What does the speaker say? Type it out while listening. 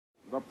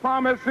The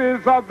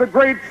promises of the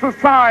Great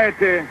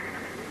Society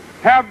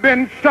have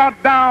been shot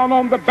down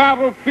on the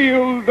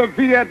battlefield of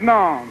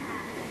Vietnam,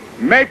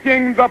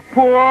 making the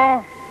poor,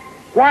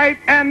 white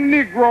and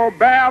Negro,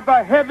 bear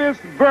the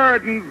heaviest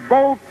burdens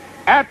both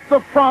at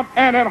the front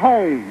and at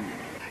home.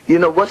 You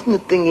know, wasn't the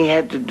thing he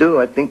had to do?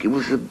 I think it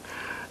was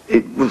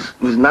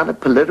not a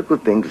political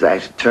thing, because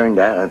as it turned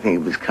out, I think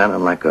it was kind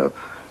of like a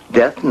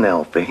death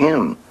knell for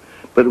him.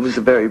 But it was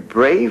a very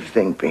brave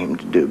thing for him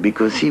to do,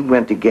 because he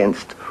went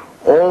against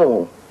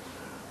all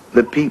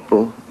the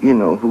people, you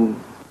know, who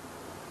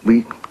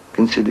we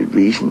considered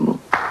reasonable.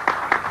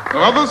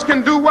 Others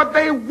can do what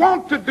they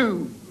want to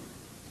do.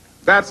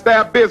 That's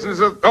their business.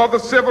 Other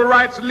civil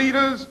rights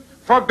leaders,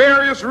 for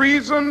various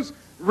reasons,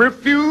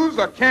 refuse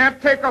or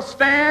can't take a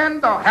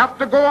stand or have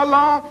to go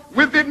along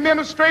with the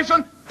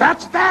administration.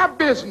 That's their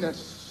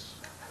business.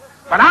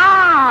 But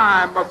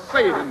I must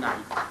say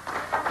tonight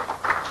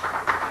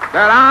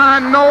that I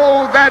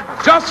know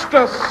that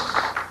justice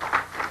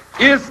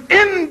is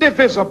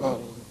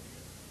indivisible.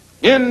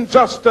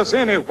 Injustice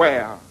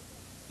anywhere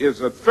is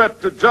a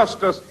threat to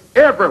justice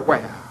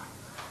everywhere.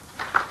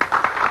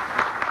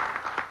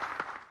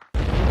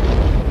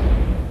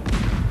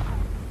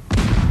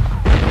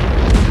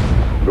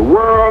 The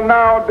world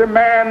now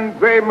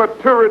demands a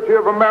maturity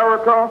of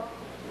America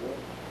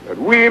that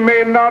we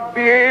may not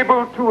be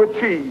able to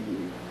achieve.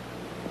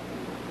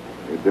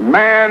 It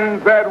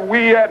demands that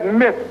we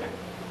admit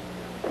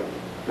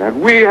that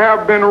we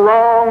have been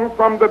wrong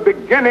from the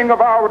beginning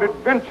of our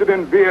adventure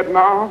in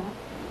Vietnam,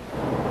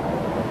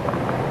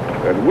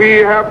 that we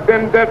have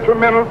been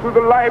detrimental to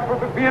the life of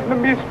the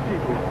Vietnamese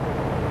people.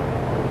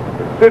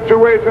 The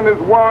situation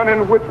is one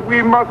in which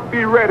we must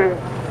be ready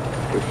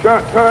to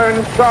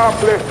turn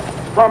sharply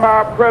from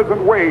our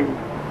present ways.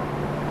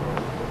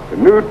 The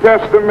New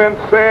Testament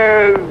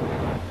says,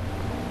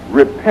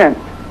 repent.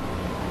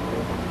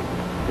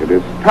 It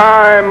is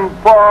time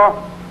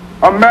for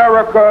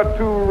America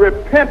to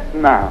repent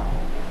now,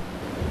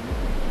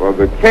 for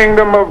the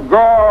kingdom of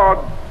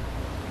God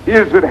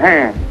is at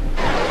hand.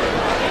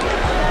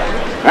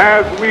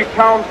 As we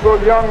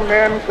counsel young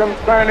men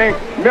concerning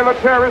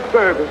military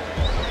service,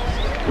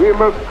 we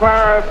must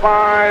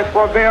clarify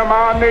for them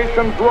our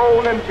nation's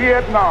role in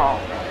Vietnam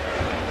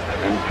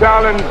and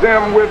challenge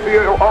them with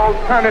the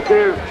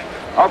alternative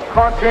of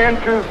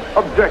conscientious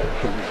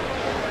objections.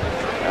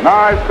 And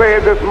I say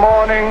this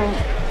morning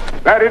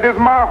that it is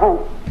my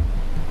hope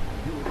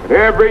that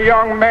every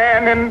young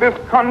man in this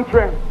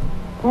country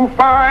who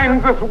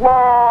finds this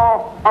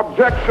war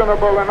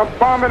objectionable and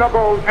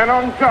abominable and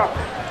unjust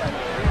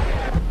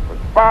would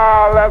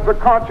file as a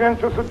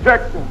conscientious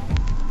objection.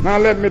 Now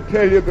let me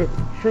tell you the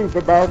truth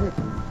about it.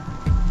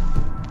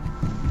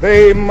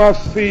 They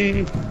must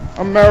see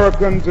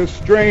Americans as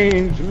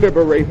strange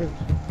liberators.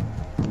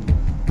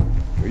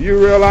 You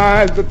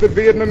realize that the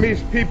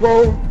Vietnamese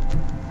people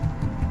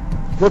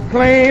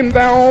proclaimed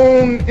their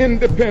own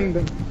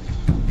independence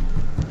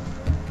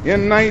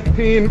in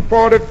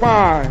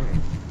 1945.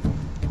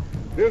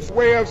 This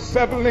way of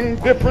settling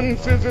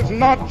differences is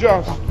not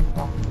just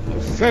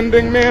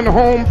sending men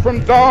home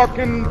from dark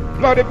and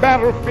bloody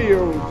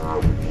battlefields,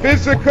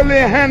 physically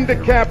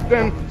handicapped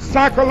and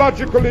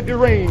psychologically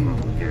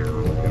deranged,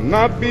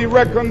 cannot be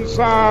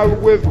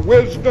reconciled with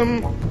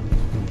wisdom,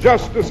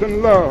 justice,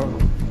 and love.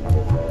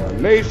 A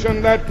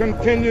nation that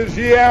continues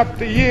year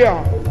after year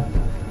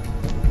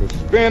to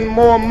spend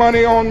more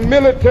money on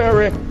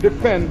military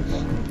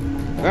defense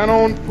than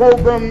on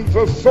programs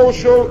of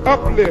social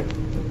uplift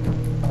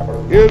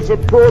is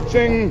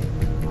approaching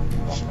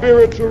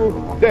spiritual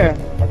death.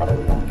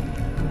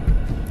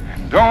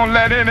 And don't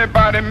let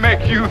anybody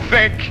make you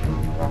think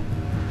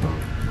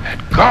that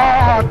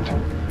God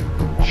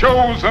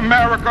chose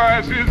America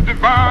as his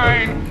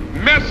divine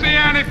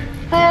messianic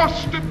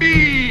force to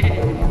be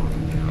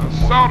a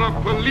sort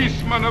of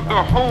policeman of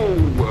the whole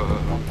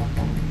world.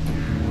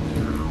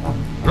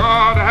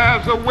 God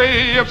has a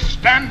way of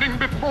standing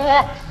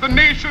before the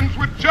nations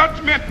with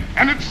judgment,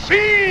 and it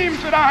seems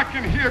that I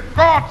can hear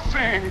God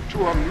saying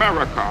to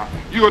America,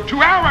 you are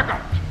too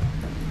arrogant.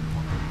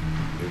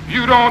 If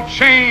you don't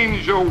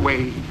change your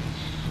ways,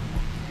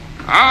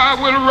 I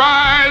will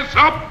rise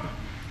up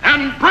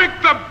and break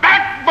the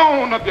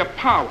backbone of your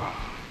power,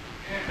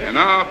 and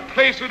I'll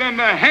place it in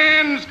the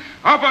hands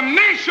of a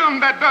nation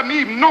that doesn't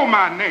even know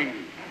my name.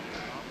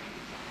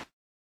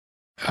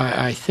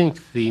 I think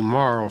the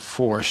moral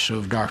force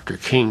of Dr.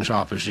 King's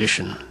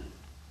opposition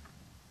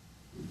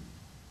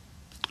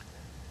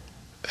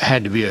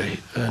had to be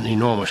an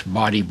enormous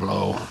body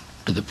blow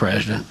to the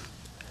president.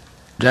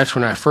 That's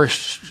when I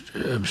first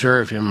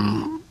observed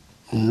him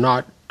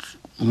not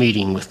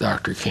meeting with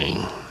Dr.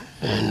 King.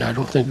 And I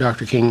don't think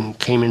Dr. King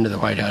came into the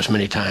White House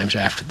many times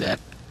after that.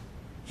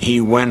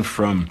 He went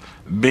from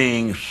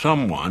being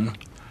someone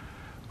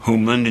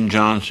whom Lyndon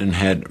Johnson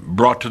had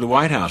brought to the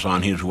White House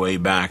on his way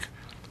back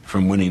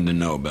from winning the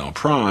Nobel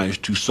Prize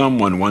to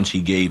someone, once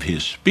he gave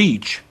his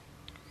speech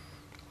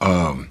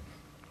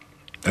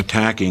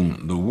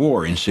attacking the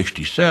war in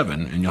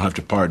 '67, and you'll have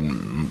to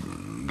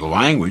pardon the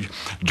language,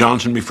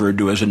 Johnson referred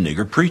to as a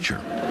nigger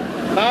preacher.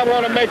 I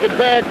want to make it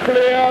very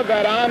clear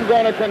that I'm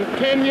going to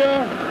continue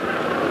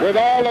with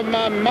all of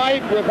my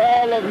might, with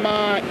all of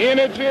my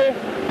energy,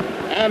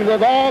 and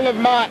with all of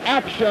my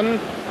action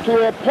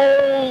to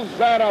oppose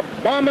that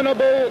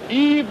abominable,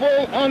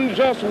 evil,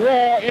 unjust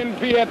war in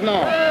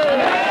Vietnam.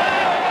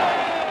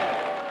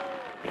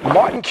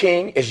 Martin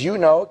King, as you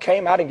know,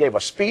 came out and gave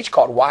a speech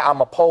called Why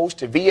I'm Opposed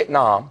to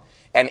Vietnam.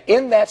 And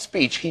in that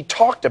speech, he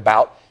talked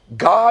about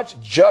God's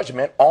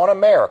judgment on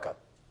America.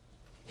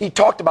 He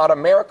talked about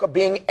America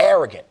being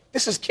arrogant.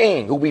 This is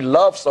King, who we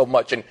love so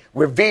much and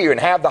revere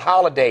and have the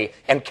holiday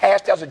and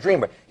cast as a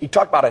dreamer. He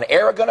talked about an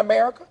arrogant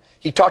America.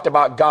 He talked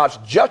about God's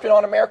judgment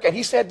on America. And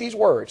he said these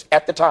words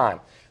at the time,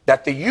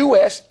 that the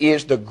U.S.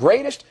 is the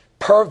greatest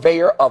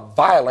purveyor of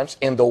violence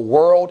in the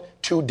world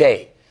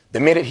today. The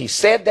minute he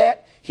said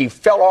that, he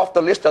fell off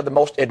the list of the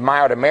most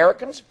admired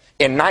Americans.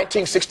 In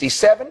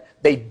 1967,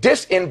 they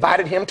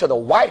disinvited him to the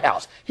White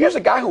House. Here's a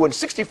guy who in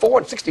 64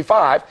 and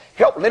 65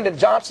 helped Lyndon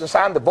Johnson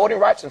sign the Voting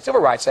Rights and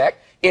Civil Rights Act.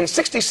 In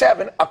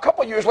 67, a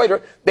couple years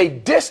later, they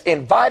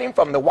disinvite him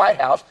from the White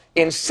House.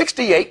 In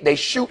 68, they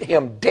shoot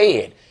him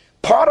dead.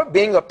 Part of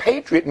being a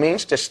patriot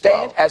means to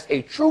stand as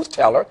a truth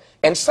teller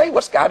and say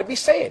what's got to be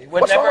said.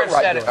 What's wrong with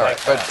right?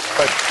 But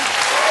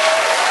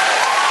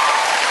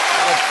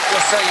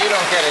just so you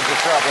don't get into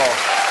trouble,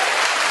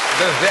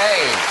 the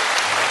they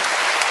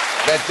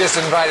that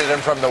disinvited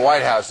him from the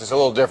White House is a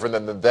little different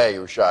than the they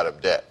who shot him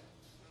dead.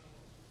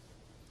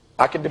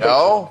 I can debate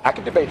you. I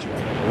can debate you.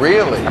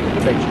 Really? I can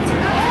debate you.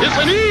 It's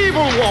an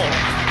evil war.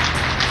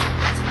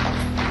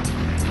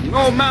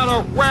 No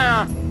matter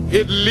where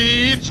it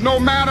leads, no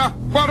matter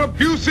what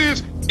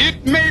abuses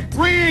it may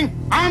bring,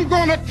 I'm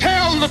going to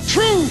tell the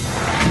truth.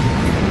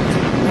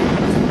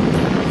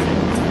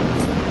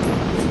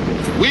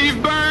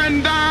 We've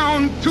burned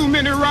down too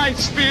many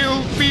rice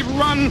fields. We've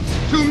run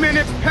too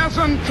many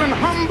peasants and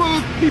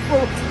humble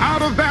people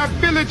out of their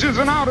villages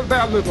and out of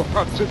their little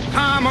huts. It's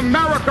time,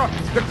 America,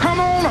 to come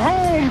on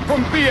home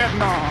from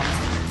Vietnam.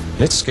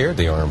 It scared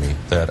the Army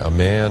that a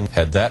man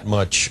had that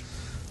much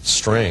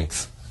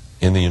strength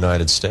in the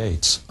United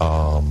States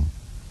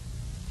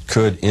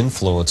could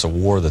influence a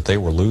war that they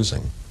were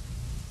losing.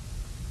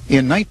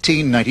 In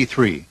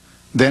 1993,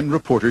 then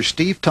reporter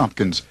Steve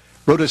Tompkins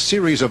wrote a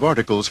series of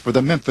articles for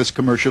the Memphis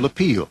Commercial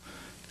Appeal,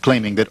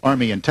 claiming that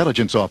Army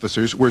intelligence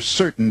officers were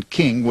certain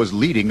King was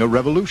leading a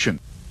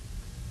revolution.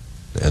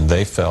 And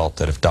they felt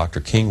that if Dr.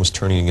 King was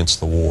turning against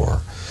the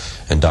war,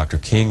 and Dr.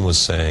 King was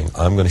saying,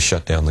 I'm going to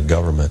shut down the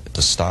government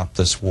to stop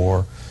this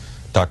war,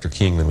 Dr.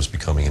 King then was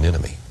becoming an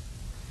enemy.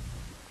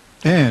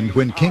 And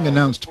when King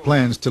announced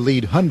plans to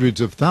lead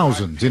hundreds of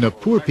thousands in a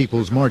Poor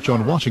People's March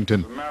on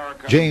Washington,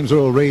 James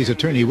Earl Ray's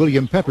attorney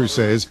William Pepper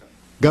says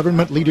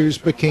government leaders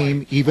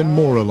became even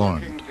more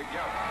alarmed.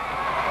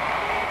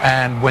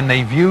 And when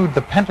they viewed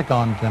the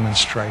Pentagon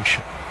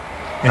demonstration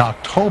in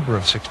October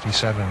of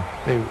 '67,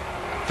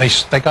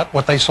 they got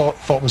what they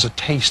thought was a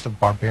taste of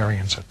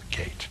barbarians at the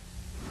gate.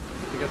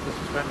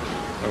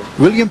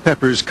 William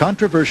Pepper's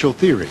controversial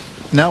theory,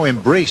 now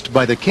embraced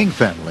by the King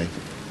family,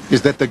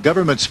 is that the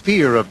government's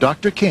fear of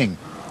Dr. King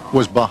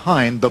was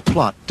behind the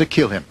plot to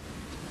kill him.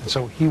 And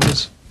so he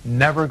was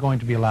never going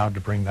to be allowed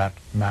to bring that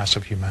mass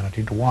of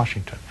humanity to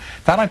Washington.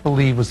 That, I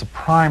believe, was the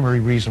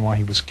primary reason why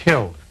he was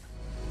killed.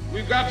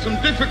 We've got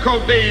some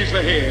difficult days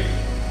ahead.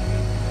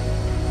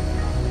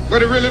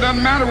 But it really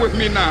doesn't matter with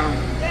me now,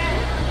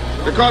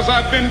 because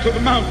I've been to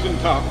the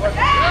mountaintop. I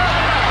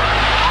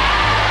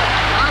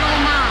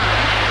don't mind.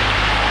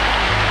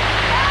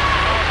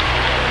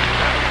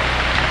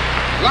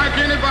 Like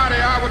anybody,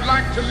 I would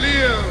like to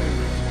live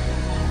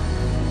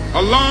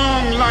a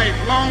long life.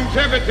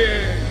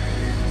 Longevity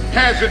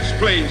has its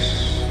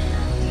place.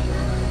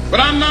 But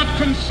I'm not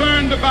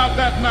concerned about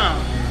that now.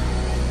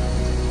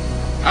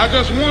 I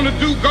just want to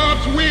do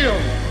God's will.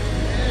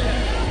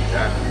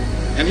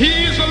 And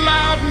He's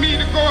allowed me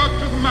to go up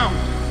to the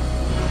mountain.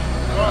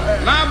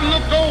 And I've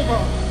looked over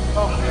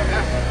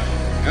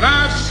and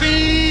I've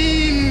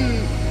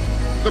seen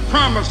the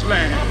promised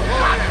land.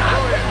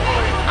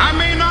 I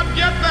may not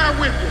get there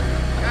with you,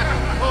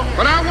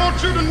 but I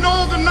want you to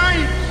know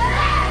tonight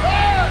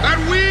that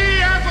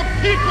we as a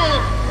people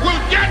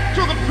will get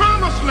to the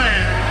promised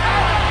land.